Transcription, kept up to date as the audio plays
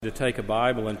To take a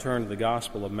Bible and turn to the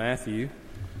Gospel of Matthew.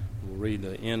 We'll read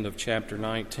the end of chapter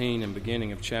 19 and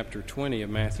beginning of chapter 20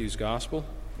 of Matthew's Gospel.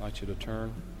 I'd like you to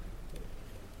turn.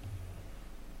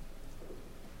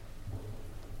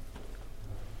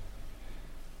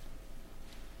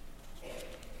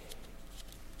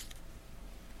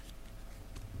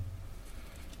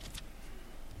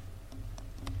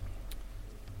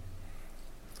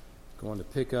 Going to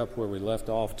pick up where we left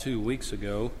off 2 weeks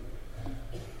ago.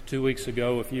 2 weeks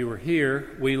ago, if you were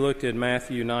here, we looked at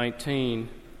Matthew 19,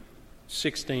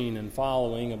 16 and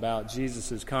following about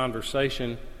Jesus'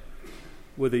 conversation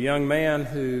with a young man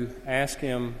who asked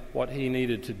him what he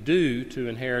needed to do to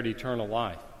inherit eternal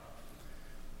life.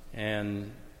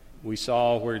 And we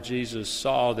saw where Jesus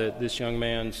saw that this young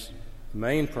man's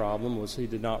main problem was he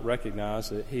did not recognize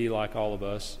that he, like all of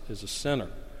us, is a sinner.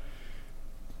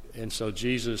 And so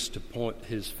Jesus, to point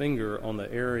his finger on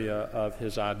the area of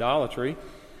his idolatry,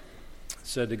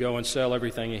 said to go and sell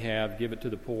everything he had, give it to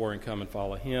the poor, and come and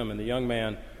follow him. And the young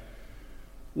man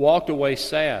walked away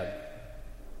sad.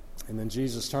 And then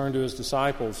Jesus turned to his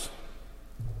disciples,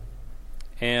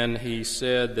 and he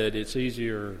said that it's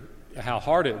easier, how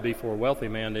hard it would be for a wealthy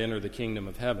man to enter the kingdom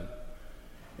of heaven.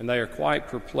 And they are quite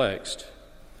perplexed.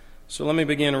 So let me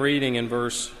begin reading in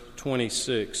verse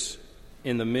 26,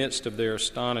 in the midst of their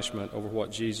astonishment over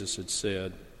what Jesus had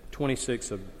said.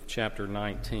 26 of chapter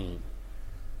 19.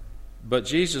 But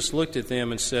Jesus looked at them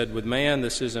and said, "With man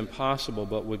this is impossible,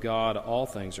 but with God all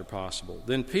things are possible."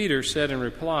 Then Peter said in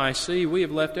reply, "See, we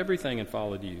have left everything and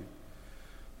followed you.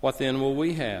 What then will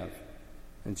we have?"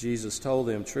 And Jesus told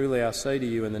them, "Truly I say to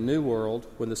you, in the new world,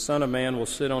 when the Son of Man will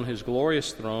sit on his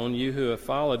glorious throne, you who have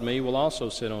followed me will also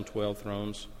sit on 12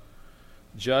 thrones,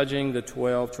 judging the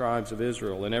 12 tribes of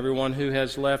Israel. And everyone who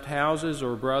has left houses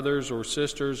or brothers or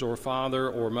sisters or father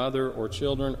or mother or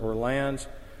children or lands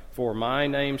for my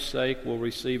name's sake will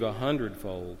receive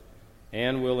 100-fold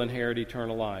and will inherit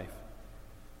eternal life.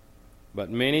 But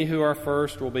many who are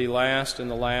first will be last, and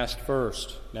the last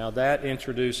first." Now that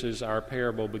introduces our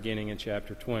parable beginning in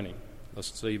chapter 20.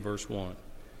 Let's see verse 1.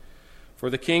 "For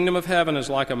the kingdom of heaven is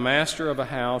like a master of a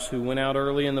house who went out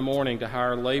early in the morning to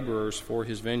hire laborers for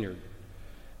his vineyard.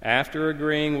 After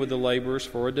agreeing with the laborers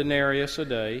for a denarius a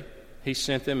day, he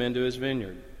sent them into his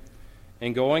vineyard.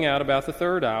 And going out about the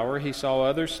third hour, he saw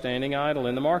others standing idle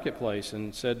in the marketplace,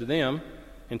 and to them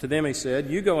he said,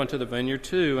 'You go into the vineyard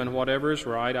too, and whatever is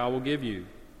right I will give you.'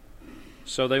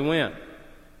 So they went.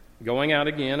 Going out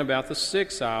again about the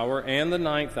 6th hour and the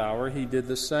 9th hour, he did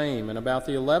the same. And about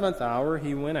the 11th hour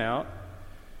he went out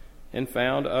and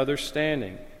found others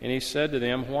standing. And he said to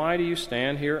them, 'Why do you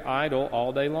stand here idle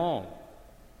all day long?'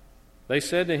 They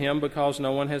said to him, 'Because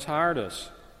no one has hired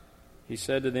us.' He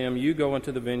said to them, 'You go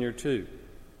into the vineyard too.'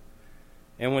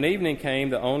 And when evening came,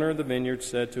 the owner of the vineyard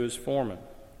said to his foreman,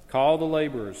 'Call the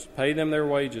laborers, pay them their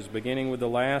wages, beginning with the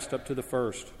last up to the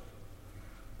first.'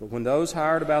 But when those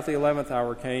hired about the 11th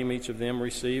hour came, each of them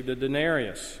received a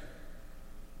denarius.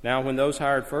 Now when those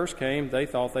hired first came, they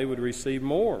thought they would receive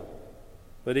more,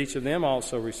 but each of them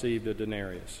also received a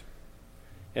denarius.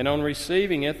 And on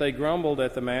receiving it, they grumbled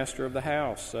at the master of the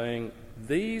house, saying,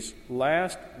 'These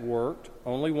last worked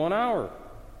only 1 hour,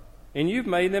 and you've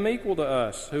made them equal to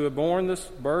us, who have borne this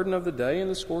burden of the day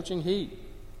and the scorching heat.'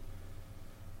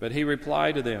 But he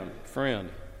replied to them, 'Friend,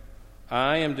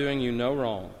 I am doing you no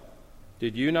wrong.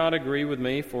 Did you not agree with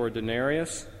me for a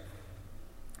denarius?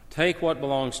 Take what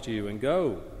belongs to you and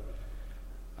go.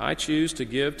 I choose to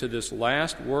give to this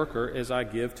last worker as I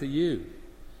give to you.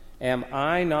 Am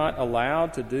I not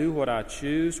allowed to do what I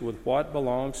choose with what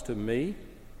belongs to me?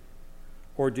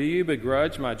 Or do you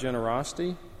begrudge my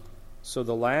generosity? So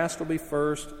the last will be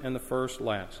first and the first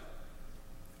last.'"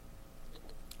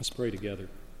 Let's pray together.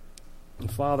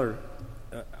 Father,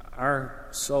 our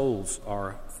souls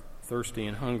are thirsty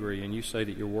and hungry, and you say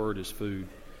that your word is food.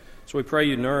 So we pray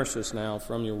you nourish us now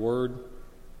from your word.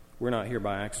 We're not here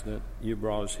by accident. You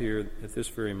brought us here at this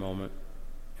very moment,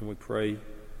 and we pray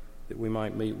that we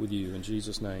might meet with you. In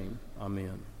Jesus' name,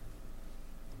 amen.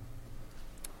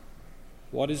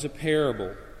 What is a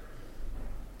parable?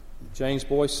 James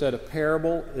Boyce said a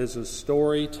parable is a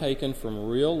story taken from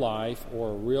real life or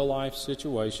a real life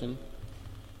situation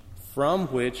from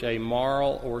which a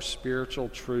moral or spiritual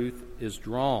truth is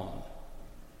drawn.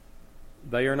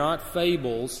 They are not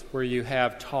fables where you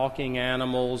have talking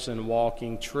animals and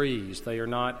walking trees. They are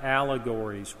not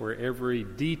allegories where every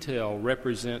detail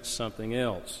represents something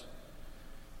else.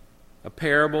 A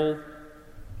parable,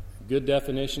 good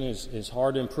definition, is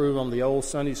hard to improve on the old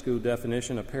Sunday school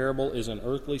definition. A parable is an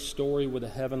earthly story with a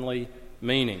heavenly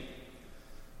meaning.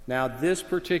 Now, this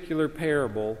particular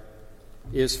parable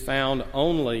is found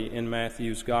only in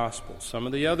Matthew's Gospel. Some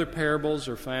of the other parables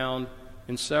are found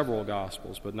in several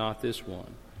Gospels, but not this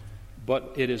one.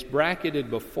 But it is bracketed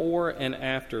before and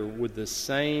after with the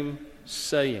same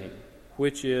saying,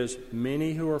 which is,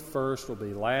 many who are first will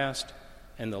be last,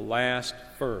 and the last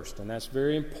first. And that's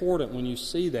very important. When you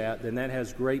see that, then that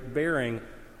has great bearing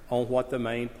on what the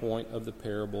main point of the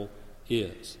parable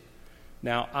is.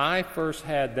 Now, I first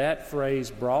had that phrase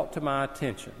brought to my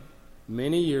attention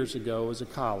many years ago as a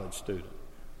college student.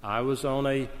 I was on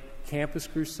a Campus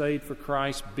Crusade for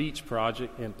Christ beach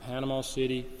project in Panama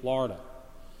City, Florida.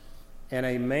 And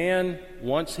a man,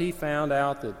 once he found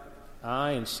out that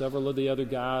I and several of the other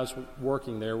guys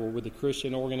working there were with a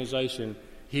Christian organization,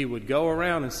 he would go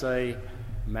around and say,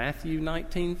 Matthew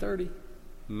 19:30,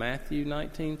 Matthew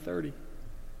 19:30.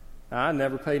 I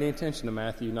never paid any attention to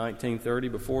Matthew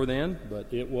 19:30 before then,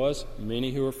 but it was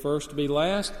many who are first to be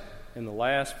last and the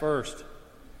last first.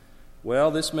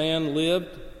 Well, this man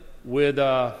lived with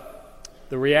the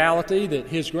reality that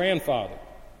his grandfather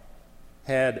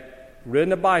had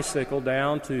ridden a bicycle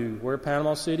down to where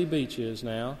Panama City Beach is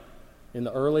now in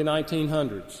the early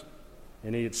 1900s.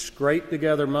 And he had scraped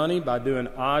together money by doing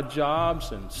odd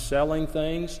jobs and selling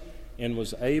things and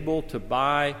was able to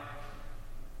buy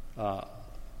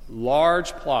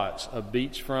large plots of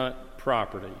beachfront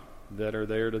property that are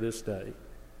there to this day.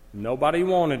 Nobody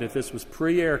wanted it. This was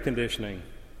pre-air conditioning.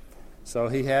 So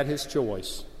he had his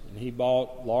choice, and he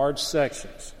bought large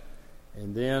sections.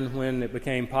 And then when it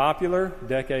became popular,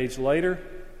 decades later,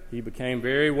 he became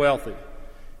very wealthy.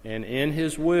 And in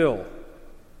his will,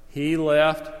 he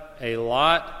left a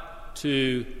lot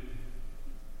to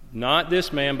not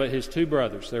this man, but his two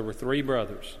brothers. There were three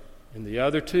brothers. And the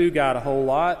other two got a whole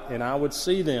lot, and I would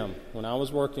see them when I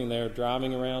was working there,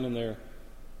 driving around in their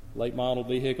late model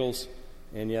vehicles,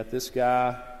 and yet this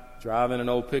guy driving an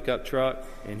old pickup truck,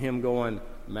 and him going,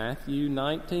 Matthew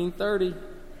 19:30,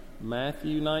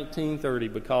 Matthew 19:30,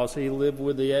 because he lived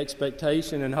with the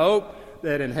expectation and hope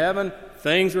that in heaven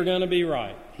things were going to be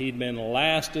right. He'd been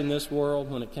last in this world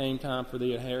when it came time for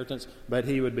the inheritance, but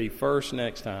he would be first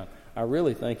next time. I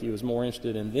really think he was more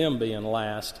interested in them being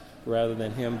last rather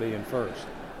than him being first.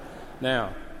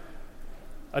 Now,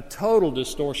 a total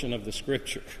distortion of the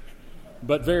Scripture,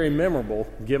 but very memorable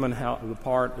given how the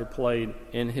part it played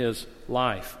in his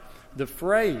life. The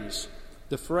phrase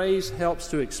helps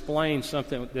to explain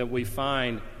something that we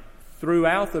find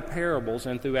throughout the parables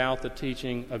and throughout the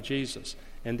teaching of Jesus,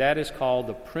 and that is called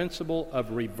the principle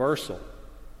of reversal.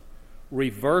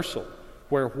 Reversal,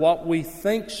 where what we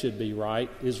think should be right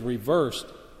is reversed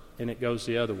and it goes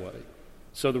the other way.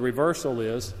 So the reversal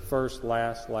is first,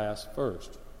 last, last,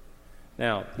 first.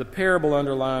 Now, the parable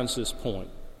underlines this point.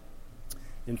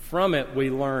 And from it, we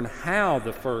learn how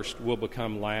the first will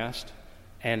become last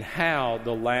and how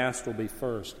the last will be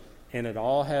first. And it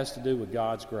all has to do with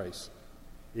God's grace.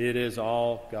 It is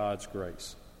all God's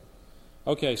grace.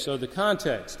 Okay, so the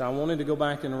context. I wanted to go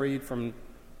back and read from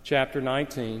chapter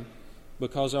 19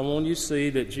 because I want you to see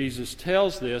that Jesus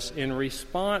tells this in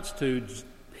response to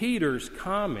Peter's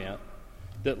comment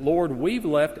that, Lord, we've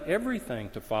left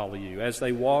everything to follow you, as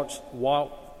they watched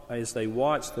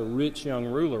the rich young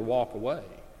ruler walk away.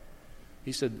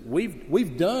 He said,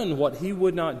 we've done what he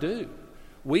would not do.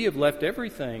 We have left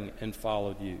everything and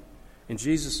followed you. And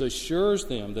Jesus assures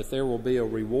them that there will be a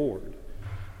reward.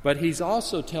 But he's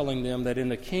also telling them that in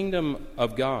the kingdom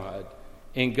of God,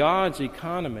 in God's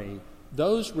economy,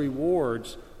 those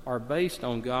rewards are based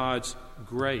on God's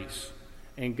grace.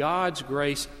 And God's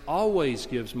grace always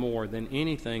gives more than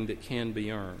anything that can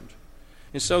be earned.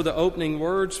 And so the opening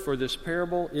words for this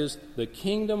parable is the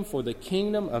kingdom, for the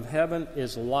kingdom of heaven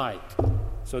is like.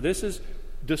 So this is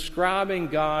describing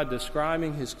God,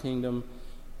 describing his kingdom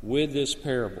with this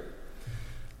parable.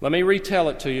 Let me retell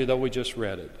it to you, though we just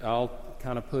read it. I'll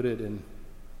kind of put it in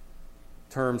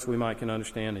terms we might can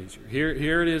understand easier.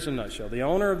 Here it is in a nutshell. The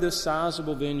owner of this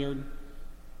sizable vineyard,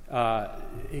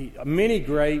 many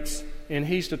grapes, and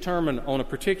he's determined on a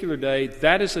particular day,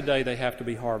 that is the day they have to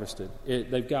be harvested.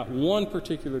 They've got one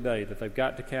particular day that they've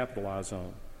got to capitalize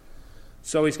on.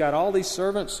 So he's got all these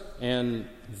servants, and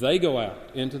they go out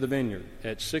into the vineyard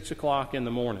at 6 o'clock in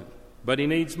the morning. But he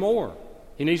needs more.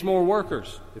 He needs more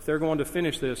workers if they're going to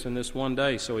finish this in this one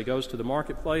day. So he goes to the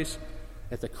marketplace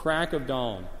at the crack of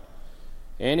dawn.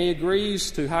 And he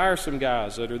agrees to hire some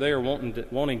guys that are there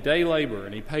wanting day labor,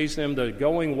 and he pays them the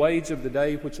going wage of the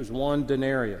day, which is 1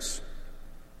 denarius.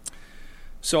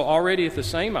 So already at the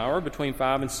same hour, between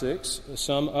 5 and 6,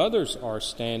 some others are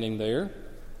standing there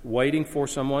waiting for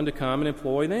someone to come and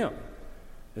employ them.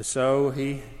 And so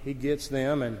he gets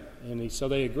them, so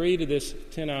they agree to this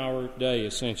 10-hour day,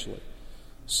 essentially.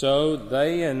 So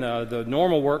they and the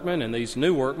normal workmen and these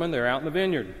new workmen, they're out in the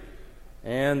vineyard.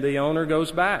 And the owner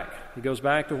goes back. He goes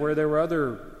back to where there were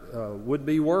other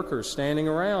would-be workers standing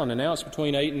around, and now it's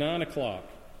between 8 and 9 o'clock.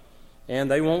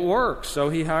 And they won't work, so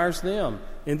he hires them.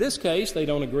 In this case, they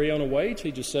don't agree on a wage.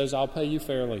 He just says, I'll pay you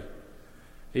fairly.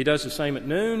 He does the same at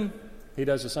noon. He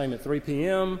does the same at 3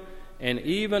 p.m., and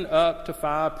even up to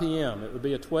 5 p.m. It would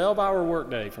be a 12-hour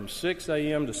workday from 6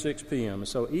 a.m. to 6 p.m.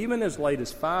 So even as late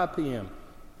as 5 p.m.,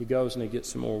 he goes and he gets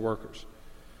some more workers.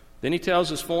 Then he tells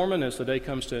his foreman, as the day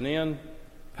comes to an end,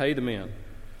 pay the men.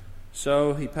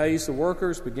 So he pays the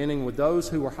workers, beginning with those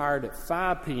who were hired at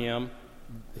 5 p.m.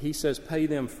 He says, pay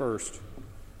them first.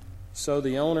 So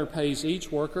the owner pays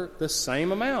each worker the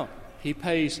same amount. He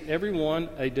pays everyone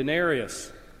a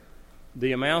denarius,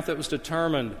 the amount that was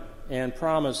determined and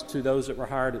promised to those that were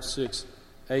hired at 6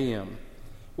 a.m.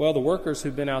 Well, the workers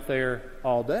who've been out there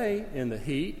all day in the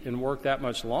heat and worked that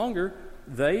much longer,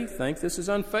 they think this is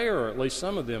unfair, or at least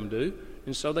some of them do,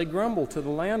 and so they grumble to the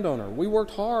landowner. We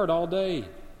worked hard all day.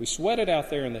 We sweated out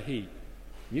there in the heat.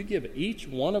 You give each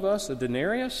one of us a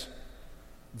denarius?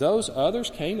 Those others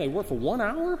came, they worked for 1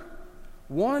 hour?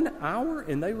 1 hour,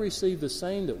 and they received the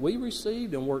same that we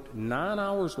received and worked 9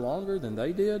 hours longer than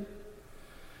they did?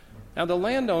 Now, the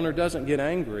landowner doesn't get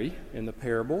angry in the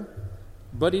parable,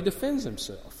 but he defends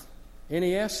himself. And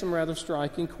he asks some rather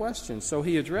striking questions. So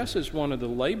he addresses one of the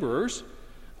laborers,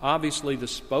 obviously the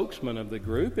spokesman of the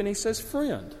group, and he says,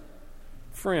 Friend,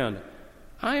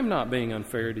 I am not being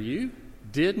unfair to you.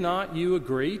 Did not you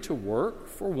agree to work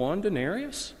for 1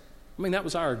 denarius? I mean, that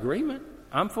was our agreement.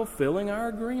 I'm fulfilling our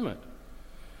agreement.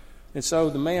 And so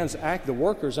the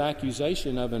worker's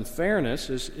accusation of unfairness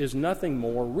is nothing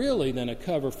more really than a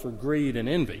cover for greed and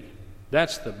envy.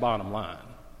 That's the bottom line.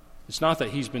 It's not that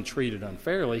he's been treated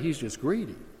unfairly, he's just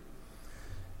greedy.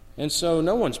 And so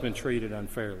no one's been treated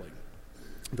unfairly.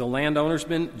 The landowner's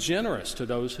been generous to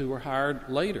those who were hired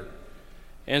later.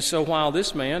 And so while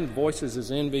this man voices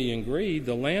his envy and greed,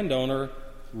 the landowner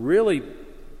really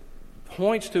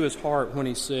points to his heart when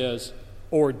he says,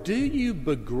 or do you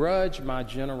begrudge my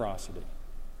generosity?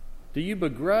 Do you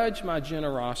begrudge my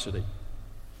generosity?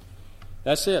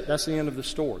 That's it. That's the end of the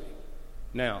story.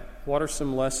 Now, what are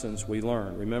some lessons we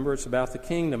learn? Remember, it's about the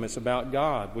kingdom. It's about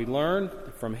God. We learn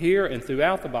from here and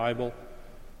throughout the Bible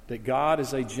that God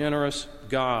is a generous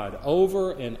God.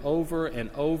 Over and over and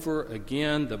over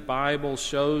again, the Bible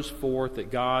shows forth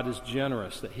that God is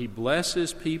generous, that He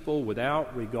blesses people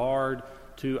without regard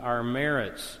to our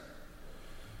merits.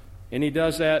 And He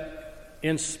does that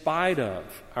in spite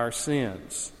of our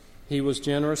sins. He was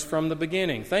generous from the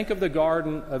beginning. Think of the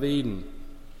Garden of Eden.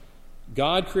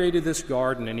 God created this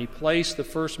garden, and He placed the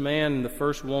first man and the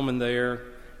first woman there,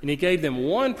 and He gave them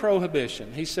one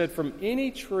prohibition. He said, from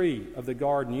any tree of the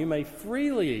garden you may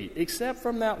freely eat, except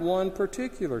from that one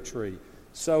particular tree.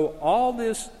 So all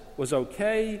this was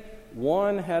okay.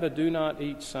 One had a do not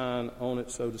eat sign on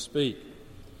it, so to speak.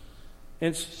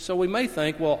 And so we may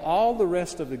think, well, all the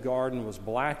rest of the garden was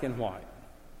black and white.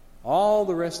 All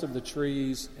the rest of the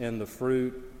trees and the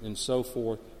fruit and so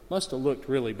forth must have looked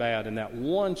really bad, and that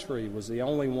one tree was the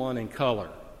only one in color,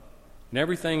 and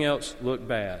everything else looked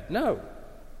bad. No.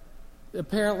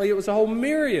 Apparently it was a whole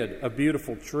myriad of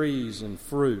beautiful trees and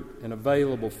fruit and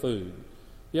available food.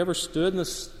 You ever stood in the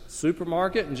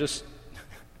supermarket and just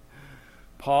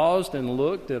paused and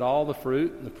looked at all the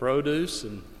fruit and the produce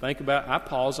and think about, I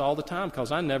pause all the time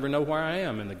because I never know where I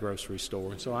am in the grocery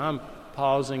store. And so I'm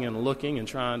pausing and looking and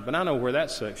trying, but I know where that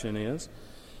section is.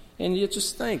 And you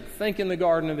just think in the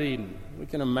Garden of Eden. We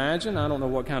can imagine, I don't know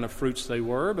what kind of fruits they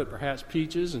were, but perhaps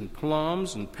peaches and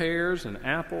plums and pears and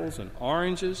apples and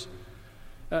oranges.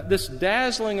 This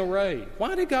dazzling array.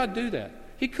 Why did God do that?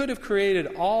 He could have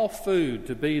created all food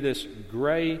to be this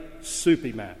gray,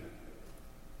 soupy matter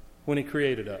when He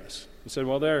created us. He said,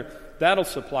 well, that'll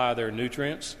supply their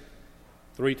nutrients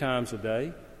 3 times a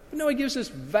day. But no, He gives this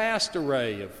vast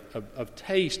array of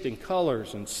taste and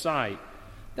colors and sight.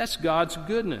 That's God's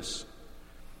goodness.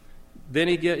 Then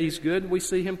He's good. We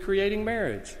see Him creating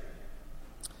marriage.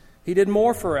 He did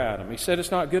more for Adam. He said,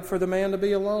 it's not good for the man to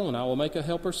be alone. I will make a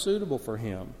helper suitable for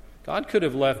him. God could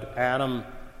have left Adam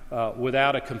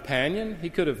without a companion. He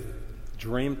could have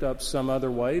dreamed up some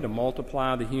other way to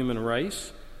multiply the human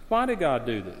race. Why did God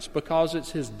do this? Because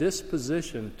it's His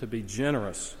disposition to be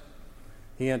generous.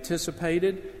 He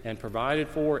anticipated and provided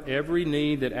for every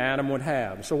need that Adam would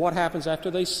have. So what happens after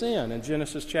they sin in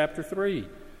Genesis chapter 3?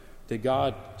 Did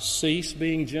God cease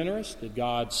being generous? Did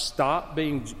God stop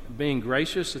being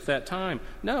gracious at that time?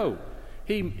 No.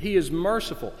 He is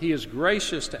merciful. He is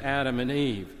gracious to Adam and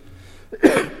Eve.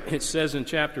 It says in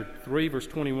chapter 3, verse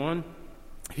 21,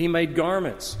 He made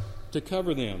garments to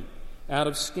cover them out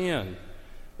of skin.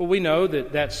 Well, we know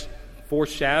that that's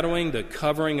foreshadowing the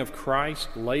covering of Christ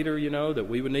later, that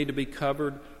we would need to be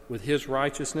covered with His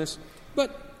righteousness.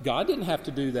 But God didn't have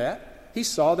to do that. He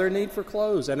saw their need for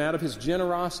clothes, and out of His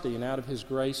generosity and out of His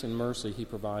grace and mercy, He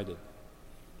provided.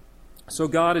 So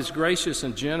God is gracious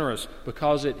and generous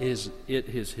because it is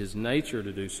His nature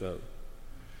to do so.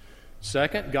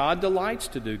 Second, God delights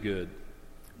to do good.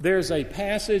 There's a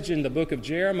passage in the book of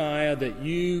Jeremiah that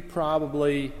you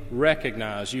probably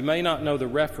recognize. You may not know the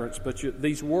reference, but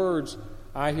these words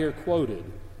I hear quoted.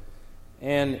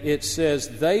 And it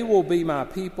says, "They will be my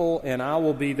people, and I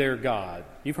will be their God."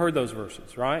 You've heard those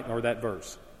verses, right? Or that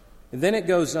verse. And then it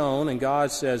goes on, and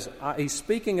God says, He's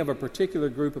speaking of a particular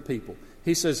group of people.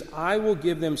 He says, "I will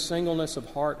give them singleness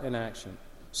of heart and action,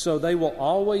 so they will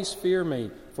always fear me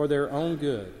for their own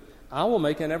good. I will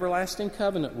make an everlasting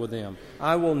covenant with them.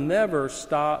 I will never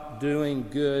stop doing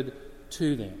good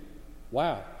to them."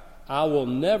 Wow. I will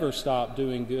never stop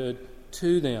doing good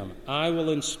to them. I will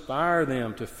inspire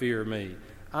them to fear me.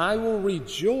 I will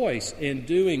rejoice in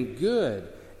doing good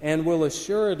and will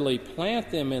assuredly plant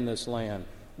them in this land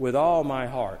with all my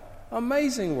heart.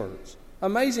 Amazing words.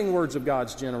 Amazing words of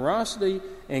God's generosity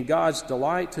and God's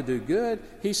delight to do good.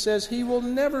 He says He will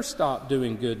never stop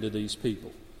doing good to these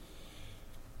people.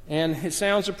 And it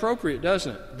sounds appropriate,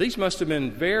 doesn't it? These must have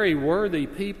been very worthy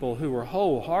people who were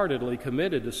wholeheartedly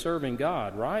committed to serving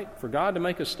God, right? For God to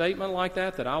make a statement like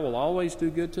that I will always do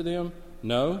good to them?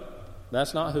 No,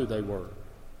 that's not who they were.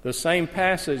 The same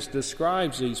passage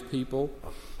describes these people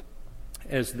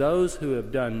as those who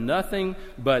have done nothing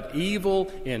but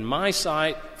evil in my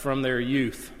sight from their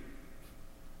youth.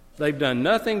 They've done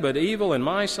nothing but evil in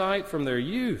my sight from their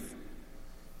youth.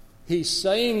 He's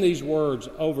saying these words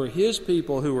over His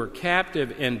people who were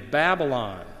captive in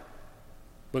Babylon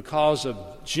because of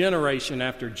generation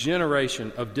after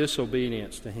generation of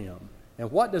disobedience to Him.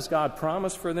 And what does God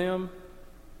promise for them?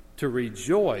 To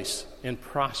rejoice in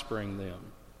prospering them.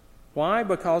 Why?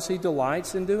 Because He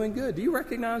delights in doing good. Do you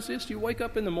recognize this? You wake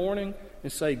up in the morning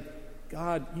and say,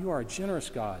 "God, you are a generous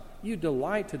God. You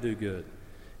delight to do good."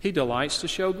 He delights to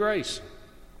show grace.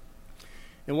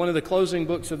 In one of the closing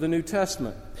books of the New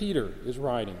Testament, Peter is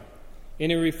writing,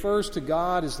 and he refers to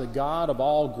God as the God of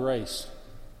all grace.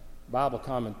 Bible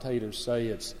commentators say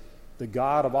it's the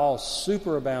God of all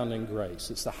superabounding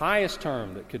grace. It's the highest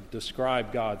term that could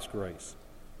describe God's grace.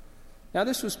 Now,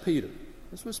 this was Peter.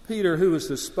 This was Peter, who was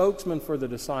the spokesman for the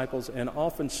disciples and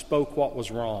often spoke what was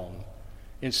wrong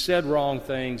and said wrong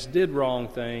things, did wrong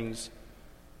things.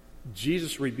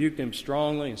 Jesus rebuked him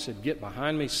strongly and said, "Get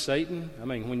behind me, Satan." I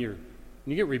mean, when you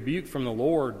get rebuked from the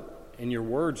Lord and your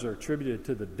words are attributed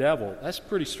to the devil, that's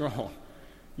pretty strong.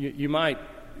 You might,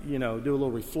 do a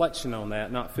little reflection on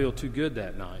that, not feel too good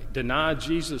that night. Denied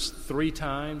Jesus 3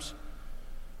 times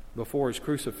before His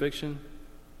crucifixion.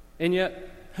 And yet,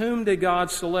 whom did God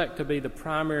select to be the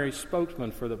primary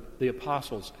spokesman for the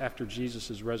apostles after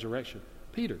Jesus' resurrection?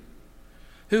 Peter.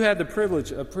 Who had the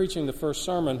privilege of preaching the first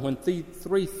sermon when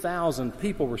 3,000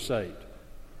 people were saved?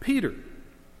 Peter.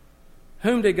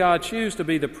 Whom did God choose to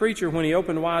be the preacher when He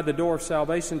opened wide the door of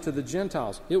salvation to the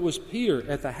Gentiles? It was Peter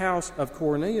at the house of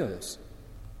Cornelius.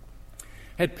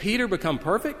 Had Peter become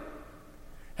perfect?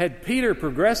 Had Peter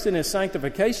progressed in his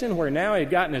sanctification where now he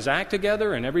had gotten his act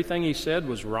together and everything he said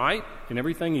was right and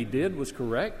everything he did was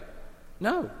correct?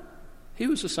 No. He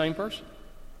was the same person.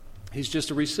 He's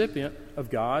just a recipient of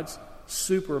God's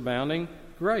superabounding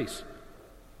grace.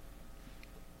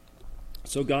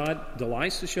 So God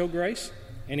delights to show grace,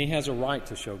 and He has a right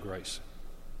to show grace.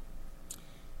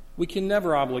 We can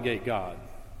never obligate God.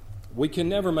 We can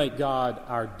never make God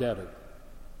our debtor.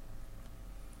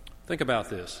 Think about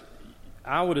this.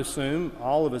 I would assume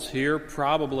all of us here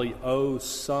probably owe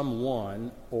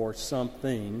someone or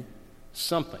something.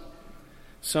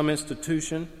 Some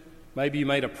institution. Maybe you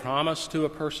made a promise to a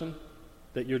person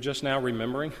that you're just now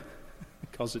remembering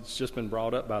because it's just been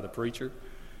brought up by the preacher.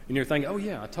 And you're thinking, "Oh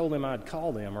yeah, I told them I'd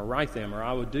call them or write them or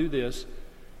I would do this."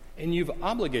 And you've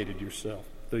obligated yourself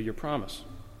through your promise.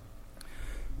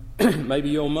 Maybe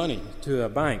you owe money to a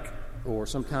bank or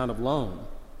some kind of loan,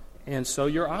 and so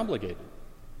you're obligated.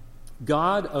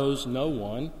 God owes no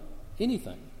one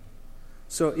anything.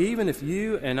 So even if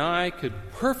you and I could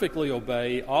perfectly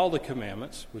obey all the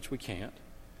commandments, which we can't,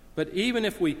 but even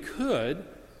if we could,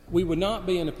 we would not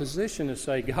be in a position to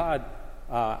say, "God,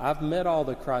 I've met all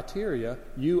the criteria,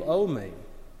 you owe me."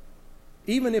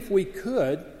 Even if we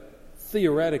could,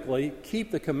 theoretically,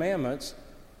 keep the commandments,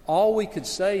 all we could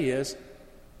say is,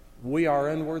 "We are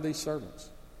unworthy servants.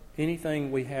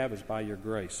 Anything we have is by your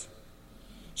grace."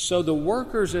 So the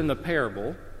workers in the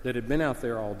parable that had been out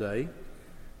there all day,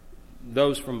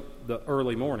 those from the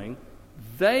early morning,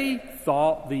 they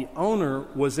thought the owner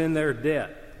was in their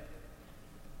debt.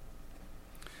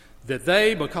 That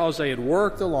they, because they had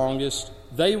worked the longest,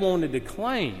 they wanted to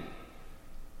claim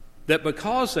that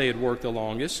because they had worked the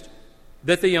longest,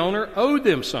 that the owner owed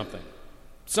them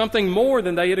something more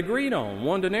than they had agreed on,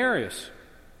 1 denarius.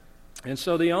 And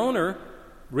so the owner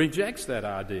rejects that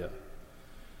idea.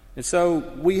 And so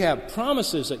we have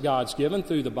promises that God's given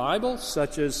through the Bible,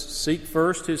 such as seek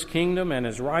first His kingdom and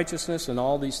His righteousness, and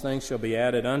all these things shall be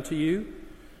added unto you.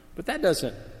 But that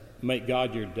doesn't make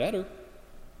God your debtor.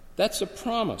 That's a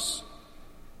promise.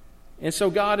 And so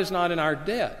God is not in our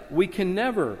debt. We can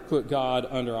never put God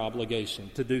under obligation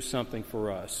to do something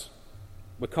for us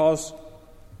because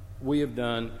we've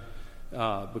done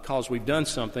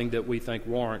something that we think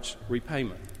warrants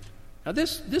repayment. Now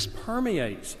this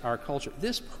permeates our culture.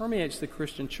 This permeates the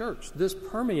Christian church. This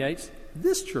permeates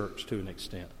this church to an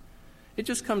extent. It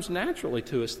just comes naturally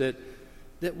to us that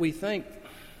we think.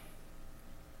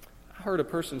 I heard a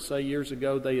person say years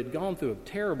ago they had gone through a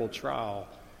terrible trial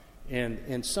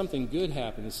and something good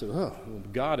happened and said, oh, well,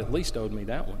 God at least owed me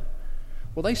that one.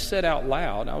 Well, they said out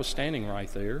loud, I was standing right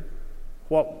there,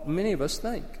 what many of us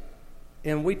think.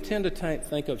 And we tend to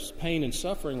think of pain and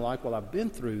suffering like, well, I've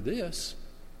been through this.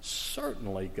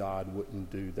 Certainly God wouldn't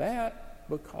do that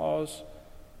because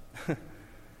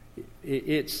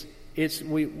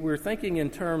we're thinking in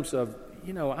terms of,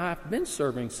 I've been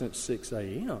serving since 6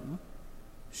 a.m.,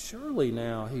 surely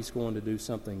now He's going to do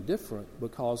something different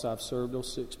because I've served till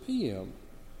 6 p.m.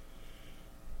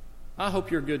 I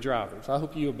hope you're good drivers. I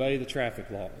hope you obey the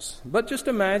traffic laws. But just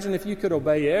imagine if you could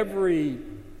obey every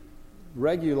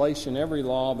regulation, every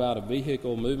law about a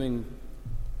vehicle, moving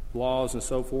laws and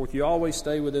so forth. You always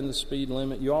stay within the speed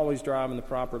limit. You always drive in the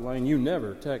proper lane. You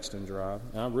never text and drive.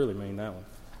 And I really mean that one.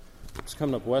 I was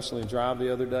coming up Wesley and Drive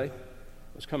the other day.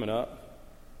 I was coming up,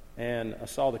 and I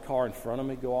saw the car in front of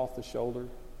me go off the shoulder.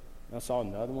 I saw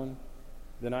another one.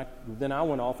 Then I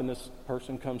went off, and this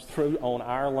person comes through on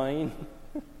our lane.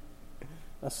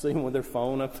 I see them with their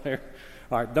phone up there.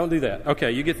 All right, don't do that.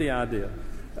 Okay, you get the idea.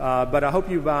 But I hope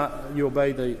you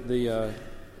obey the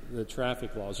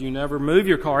traffic laws. You never move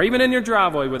your car, even in your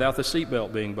driveway, without the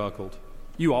seatbelt being buckled.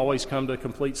 You always come to a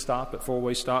complete stop at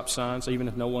four-way stop signs, even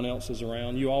if no one else is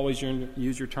around. You always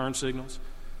use your turn signals.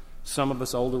 Some of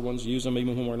us older ones use them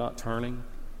even when we're not turning.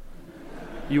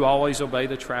 You always obey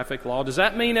the traffic law. Does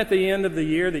that mean at the end of the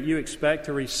year that you expect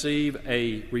to receive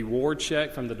a reward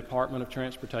check from the Department of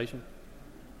Transportation?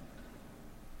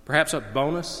 Perhaps a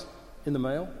bonus in the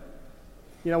mail?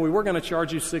 We were going to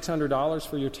charge you $600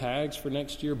 for your tags for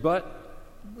next year, but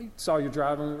we saw your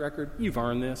driving record. You've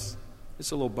earned this.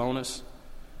 It's a little bonus.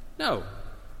 No.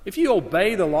 If you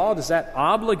obey the law, does that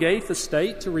obligate the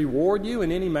state to reward you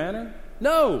in any manner?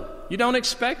 No. You don't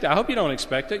expect it. I hope you don't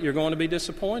expect it. You're going to be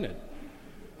disappointed.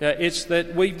 It's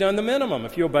that we've done the minimum.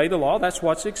 If you obey the law, that's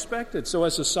what's expected. So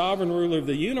as the sovereign ruler of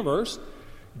the universe,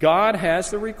 God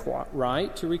has the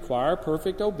right to require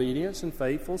perfect obedience and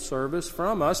faithful service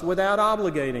from us without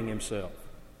obligating Himself.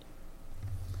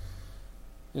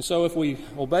 And so if we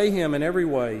obey Him in every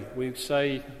way, we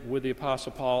say with the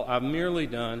Apostle Paul, I've merely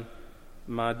done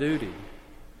my duty.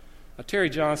 Now,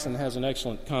 Terry Johnson has an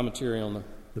excellent commentary on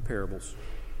the parables.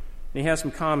 And he has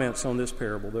some comments on this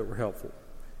parable that were helpful.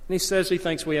 And he says he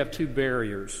thinks we have two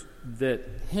barriers that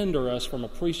hinder us from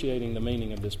appreciating the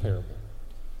meaning of this parable.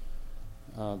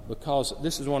 Because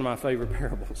this is one of my favorite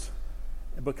parables.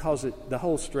 Because the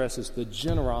whole stress is the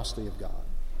generosity of God.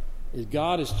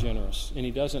 God is generous, and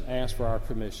He doesn't ask for our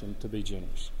permission to be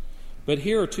generous. But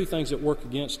here are two things that work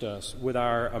against us with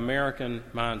our American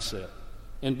mindset,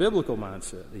 and biblical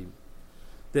mindset even.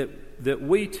 That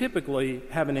we typically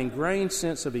have an ingrained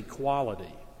sense of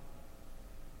equality,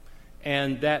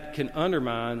 and that can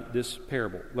undermine this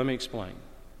parable. Let me explain.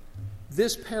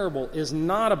 This parable is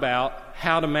not about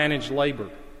how to manage labor.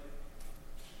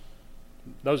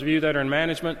 Those of you that are in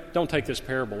management, don't take this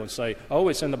parable and say, oh,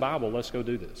 it's in the Bible, let's go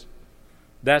do this.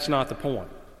 That's not the point.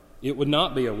 It would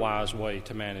not be a wise way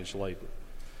to manage labor.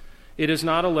 It is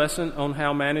not a lesson on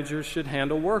how managers should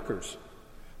handle workers.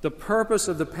 The purpose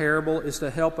of the parable is to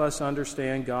help us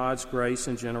understand God's grace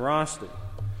and generosity.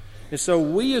 And so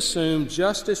we assume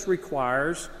justice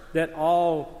requires that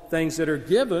all things that are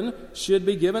given should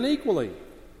be given equally,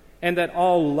 and that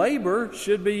all labor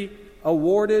should be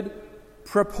awarded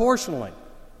proportionally.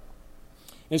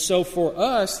 And so for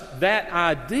us, that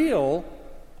ideal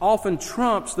often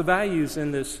trumps the values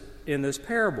in this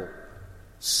parable,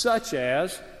 such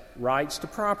as rights to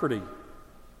property,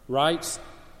 rights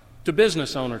to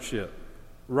business ownership,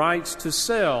 rights to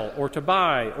sell or to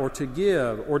buy or to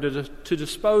give or to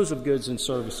dispose of goods and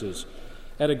services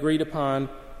at agreed upon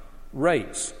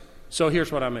rates. So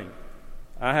here's what I mean.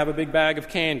 I have a big bag of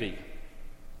candy,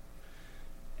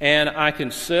 and I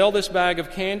can sell this bag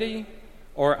of candy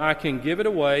or I can give it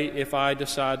away if I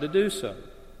decide to do so.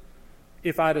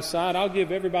 If I decide I'll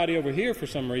give everybody over here for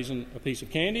some reason a piece of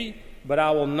candy, but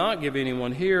I will not give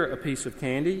anyone here a piece of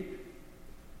candy,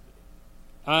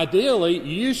 ideally,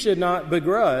 you should not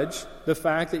begrudge the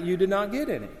fact that you did not get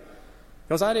any,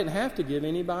 because I didn't have to give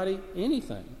anybody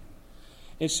anything.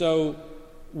 And so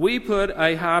we put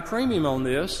a high premium on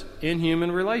this in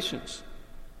human relations.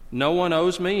 No one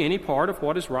owes me any part of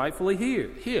what is rightfully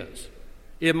his.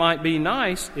 It might be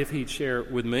nice if he'd share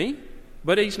it with me,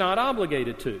 but he's not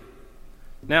obligated to.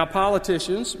 Now,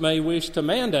 politicians may wish to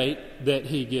mandate that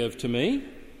he give to me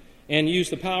and use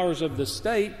the powers of the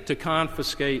state to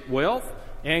confiscate wealth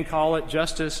and call it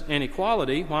justice and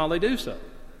equality while they do so.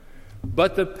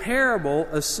 But the parable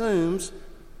assumes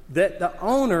that the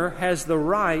owner has the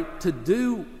right to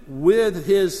do with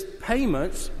his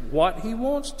payments what he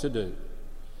wants to do.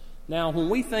 Now, when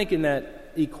we think in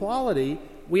that equality,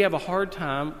 we have a hard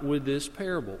time with this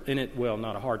parable.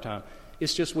 Not a hard time.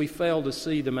 It's just we fail to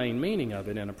see the main meaning of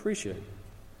it and appreciate it.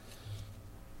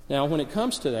 Now, when it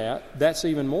comes to that, that's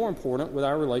even more important with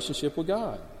our relationship with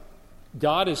God.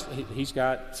 God he's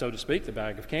got, so to speak, the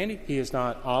bag of candy. He is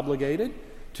not obligated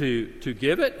to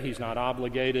give it. He's not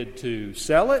obligated to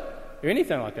sell it or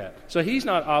anything like that. So he's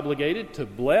not obligated to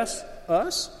bless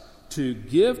us, to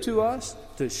give to us,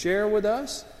 to share with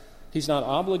us. He's not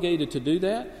obligated to do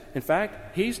that. In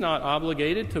fact, he's not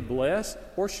obligated to bless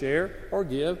or share or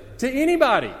give to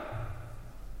anybody.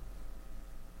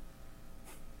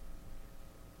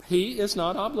 He is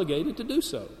not obligated to do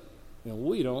so. And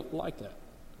we don't like that.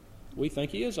 We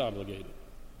think he is obligated.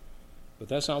 But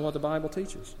that's not what the Bible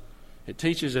teaches. It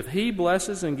teaches if he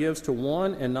blesses and gives to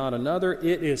one and not another,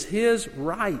 it is his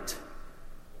right.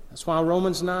 That's why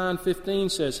Romans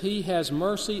 9:15 says, he has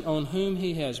mercy on whom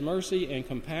he has mercy and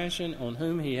compassion on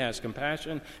whom he has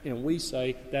compassion. And we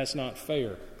say that's not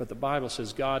fair. But the Bible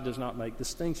says God does not make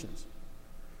distinctions.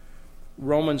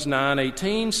 Romans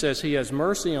 9:18 says he has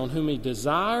mercy on whom he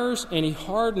desires and he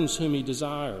hardens whom he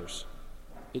desires.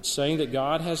 It's saying that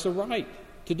God has the right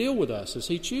to deal with us as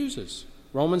he chooses.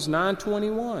 Romans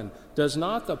 9:21, does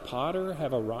not the potter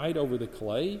have a right over the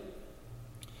clay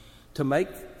to make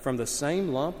from the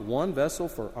same lump one vessel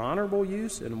for honorable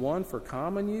use and one for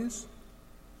common use?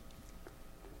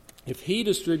 If he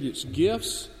distributes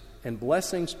gifts and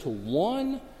blessings to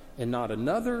one and not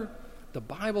another, the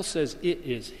Bible says it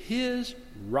is his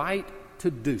right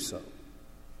to do so.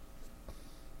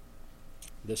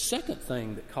 The second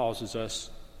thing that causes us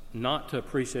not to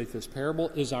appreciate this parable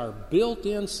is our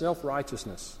built-in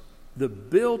self-righteousness, the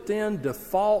built-in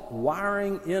default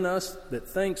wiring in us that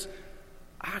thinks,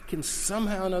 I can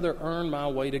somehow or another earn my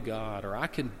way to God, or I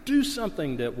can do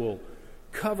something that will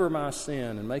cover my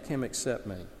sin and make him accept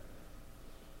me.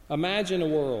 Imagine a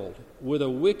world with a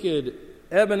wicked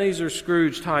Ebenezer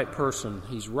Scrooge type person.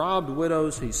 He's robbed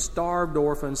widows, he's starved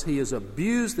orphans, he has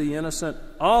abused the innocent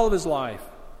all of his life.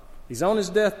 He's on his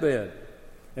deathbed.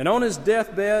 And on his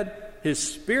deathbed, his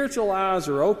spiritual eyes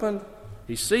are opened.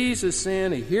 He sees his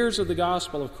sin. He hears of the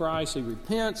gospel of Christ. He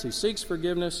repents. He seeks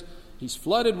forgiveness. He's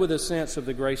flooded with a sense of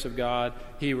the grace of God.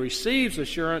 He receives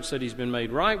assurance that he's been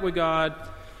made right with God.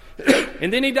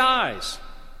 And then he dies.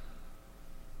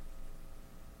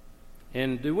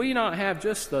 And do we not have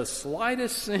just the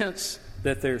slightest sense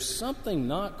that there's something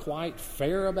not quite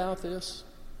fair about this?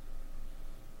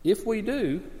 If we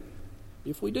do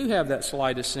have that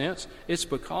slightest sense, it's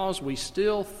because we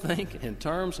still think in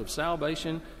terms of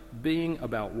salvation being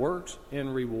about works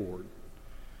and reward.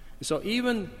 So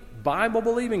even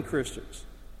Bible-believing Christians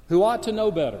who ought to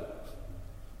know better,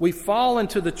 we fall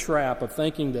into the trap of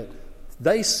thinking that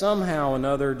they somehow or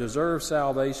another deserve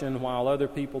salvation while other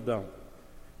people don't.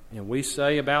 And we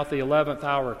say about the 11th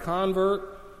hour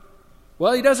convert,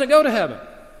 well, he doesn't go to heaven.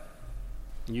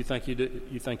 And you think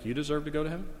you deserve to go to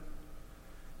heaven?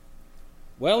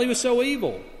 Well, he was so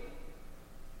evil.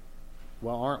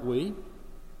 Well, aren't we?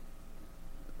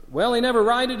 Well, he never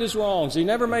righted his wrongs. He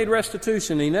never made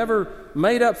restitution. He never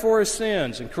made up for his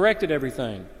sins and corrected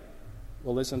everything.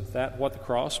 Well, isn't that what the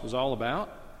cross was all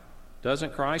about?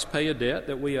 Doesn't Christ pay a debt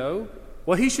that we owe?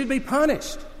 Well, he should be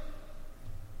punished.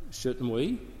 Shouldn't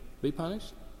we be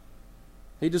punished?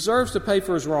 He deserves to pay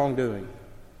for his wrongdoing.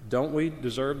 Don't we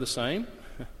deserve the same?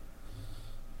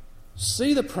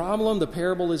 See the problem the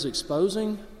parable is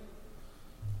exposing?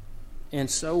 And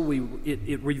so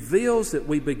it reveals that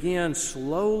we begin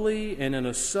slowly and in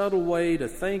a subtle way to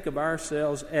think of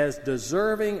ourselves as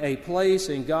deserving a place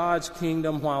in God's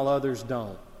kingdom while others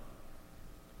don't.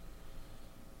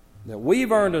 That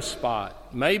we've earned a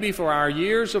spot, maybe for our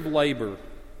years of labor,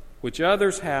 which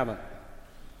others haven't.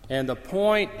 And the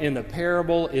point in the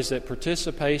parable is that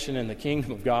participation in the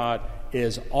kingdom of God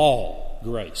is all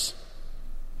grace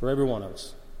for every one of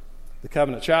us. The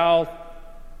covenant child,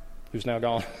 who's now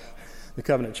gone, the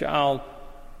covenant child,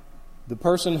 the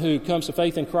person who comes to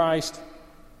faith in Christ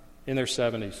in their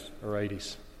 70s or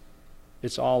 80s.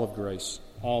 It's all of grace,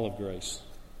 all of grace.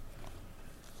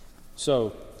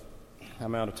 So,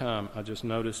 I'm out of time. I just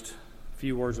noticed a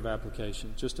few words of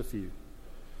application, just a few.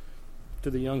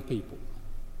 To the young people,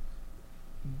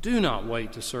 do not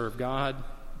wait to serve God.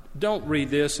 Don't read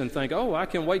this and think, oh, I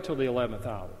can wait till the 11th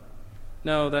hour.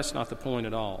 No, that's not the point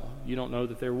at all. You don't know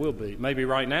that there will be. Maybe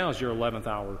right now is your 11th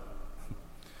hour.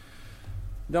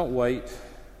 Don't wait.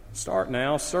 Start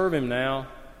now. Serve Him now.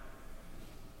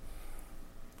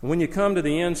 When you come to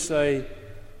the end, say,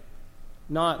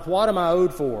 not what am I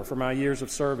owed for my years of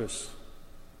service,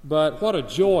 but what a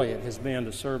joy it has been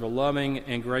to serve a loving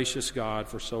and gracious God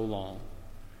for so long.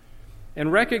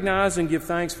 And recognize and give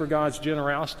thanks for God's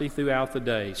generosity throughout the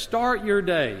day. Start your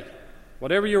day,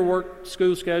 whatever your work,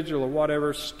 school schedule, or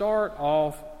whatever, start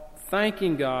off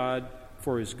thanking God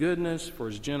for His goodness, for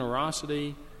His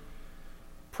generosity.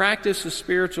 Practice the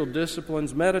spiritual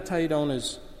disciplines. Meditate on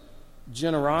His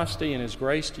generosity and His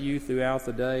grace to you throughout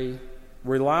the day.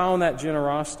 Rely on that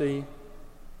generosity.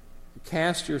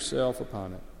 Cast yourself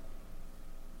upon it.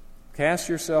 Cast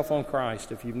yourself on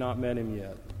Christ if you've not met Him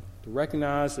yet. To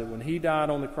recognize that when He died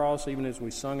on the cross, even as we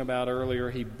sung about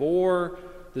earlier, He bore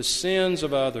the sins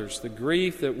of others. The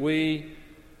grief that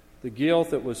the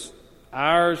guilt that was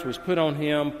ours was put on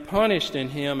Him, punished in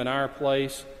Him in our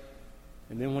place.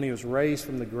 And then when He was raised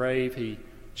from the grave, He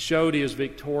showed He is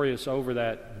victorious over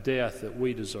that death that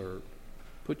we deserved.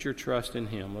 Put your trust in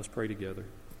Him. Let's pray together.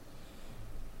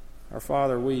 Our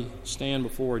Father, we stand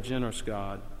before a generous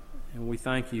God, and we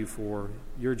thank You for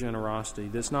Your generosity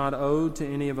that's not owed to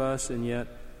any of us, and yet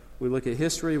we look at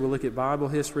history, we look at Bible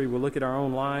history, we look at our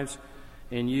own lives,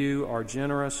 and You are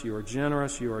generous, You are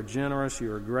generous, You are generous,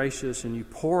 You are gracious, and You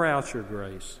pour out Your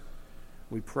grace.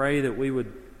 We pray that we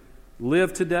would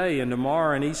live today and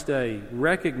tomorrow and each day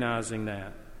recognizing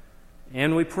that.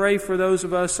 And we pray for those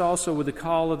of us also with the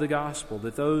call of the gospel,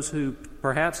 that those who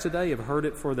perhaps today have heard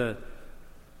it for the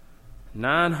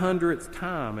 900th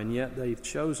time and yet they've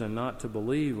chosen not to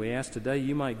believe, we ask today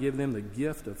You might give them the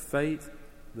gift of faith,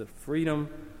 the freedom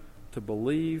to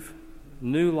believe,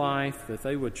 new life, that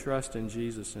they would trust in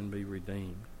Jesus and be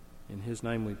redeemed. In His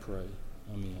name we pray.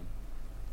 Amen.